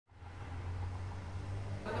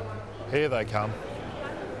Here they come.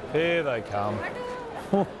 Here they come.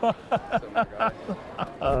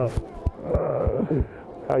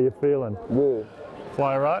 How you feeling? Good.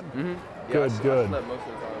 Fly right? Mm-hmm. Good, good. I slept most of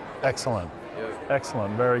the time. Excellent. Yeah.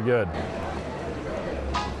 Excellent, very good.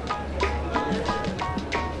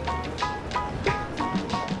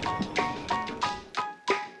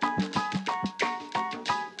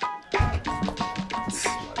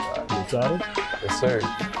 You excited? Yes, sir.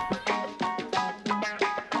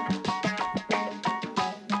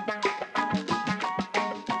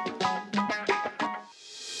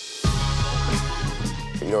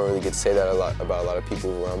 You don't really get to say that about a lot of people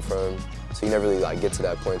where I'm from, so you never really get to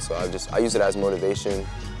that point. So I use it as motivation.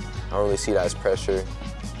 I don't really see it as pressure.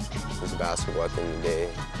 It's basketball at the end of the day.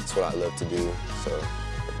 It's what I love to do. So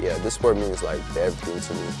yeah, this sport means everything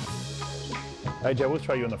to me. Hey Joe, we'll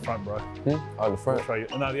throw you in the front, bro. Oh, the front? We'll throw you.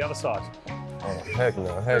 No, the other side. Oh, heck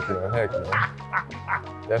no, heck no, heck no.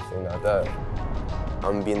 Definitely not that.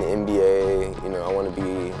 I'm gonna be in the NBA. You know, I want to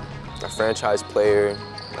be a franchise player,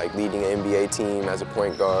 leading an NBA team as a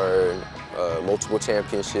point guard, multiple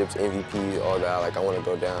championships, MVP, all that. I want to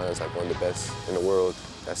go down as one of the best in the world.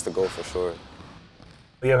 That's the goal for sure.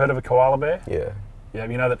 You ever heard of a koala bear? Yeah. Yeah,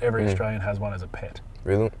 you know that every Australian has one as a pet.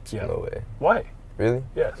 Really? Yeah. No way. Why? Really?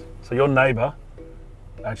 Yes. So your neighbour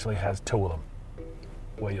actually has two of them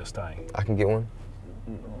where you're staying. I can get one?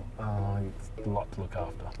 Oh, it's a lot to look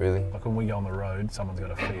after. Really? Like when we go on the road, someone's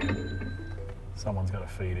got to feed him. Someone's got to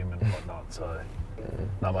feed him and whatnot, so.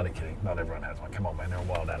 No, I'm only kidding. Not everyone has one. Come on, man, they're a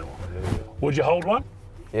wild animal. Would you hold one?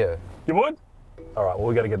 Yeah. You would? All right, well,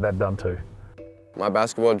 we got to get that done too. My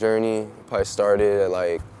basketball journey probably started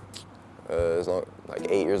at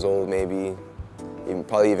 8 years old, maybe.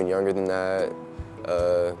 Probably even younger than that.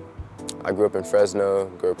 I grew up in Fresno,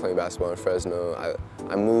 grew up playing basketball in Fresno.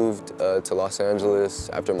 I moved to Los Angeles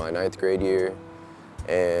after my 9th grade year.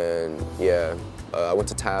 And yeah, I went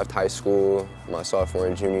to Taft High School my sophomore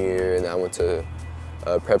and junior year, and then I went to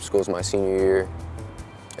prep schools my senior year.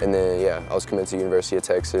 And then, yeah, I was committed to the University of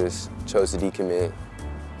Texas, chose to decommit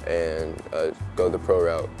and go the pro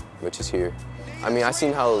route, which is here. I mean, I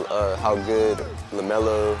seen how good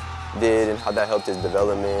LaMelo did and how that helped his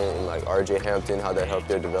development, and RJ Hampton, how that helped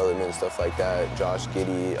their development and stuff like that, Josh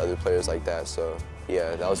Giddey, other players like that. So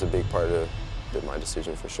yeah, that was a big part of my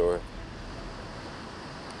decision for sure.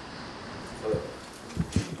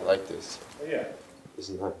 I like this. Oh, yeah. This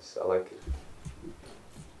is nice, I like it.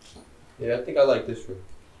 Yeah, I think I like this room.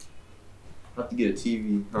 I have to get a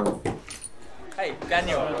TV, huh? Hey,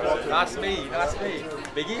 Daniel. Nice to meet you. Nice to meet you.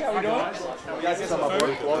 Biggie, how we doing? You guys get some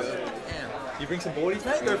food? You bring some boardies,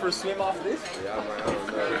 mate? Go for a swim after this? Yeah, I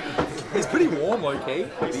might. It's pretty warm, low-key.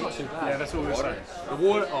 It's not too bad. Yeah, that's what we were saying. The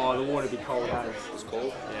water would be cold, eh? It's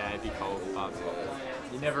cold? Yeah, it'd be cold, but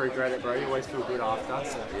you never regret it, bro. You always feel good after,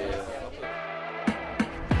 so. Yeah.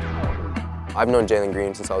 I've known Jalen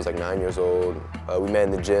Green since I was 9 years old. We met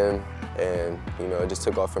in the gym, and it just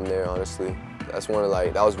took off from there, honestly. That's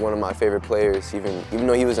that was one of my favorite players. Even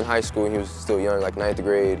though he was in high school, he was still young, 9th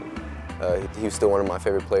grade. He was still one of my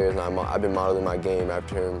favorite players, and I've been modeling my game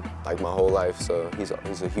after him my whole life. So he's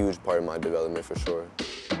a huge part of my development for sure.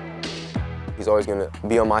 He's always gonna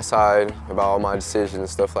be on my side about all my decisions and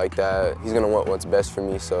stuff like that. He's gonna want what's best for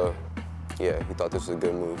me. So yeah, he thought this was a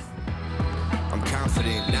good move. I'm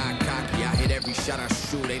confident, not cocky. I hit every shot I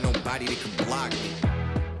shoot. Ain't nobody that can block me.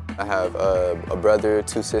 I have a brother,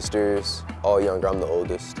 2 sisters, all younger. I'm the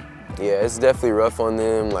oldest. Yeah, it's definitely rough on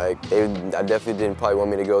them. I definitely didn't probably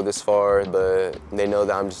want me to go this far, but they know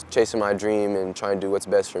that I'm just chasing my dream and trying to do what's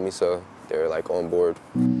best for me, so they're on board.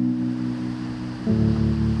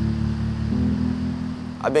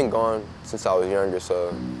 I've been gone since I was younger,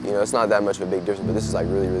 so it's not that much of a big difference, but this is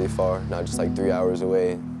really, really far, not just 3 hours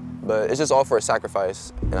away. But it's just all for a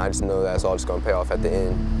sacrifice, and I just know that's all just gonna pay off at the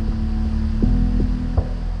end.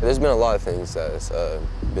 There's been a lot of things that's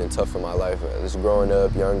been tough in my life. Just growing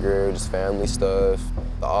up younger, just family stuff.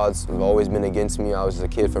 The odds have always been against me. I was just a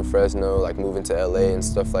kid from Fresno, moving to LA and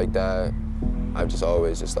stuff like that. I've just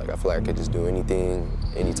always I feel like I could just do anything,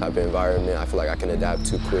 any type of environment. I feel like I can adapt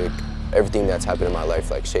too quick. Everything that's happened in my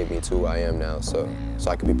life shaped me to who I am now, so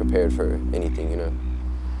I could be prepared for anything,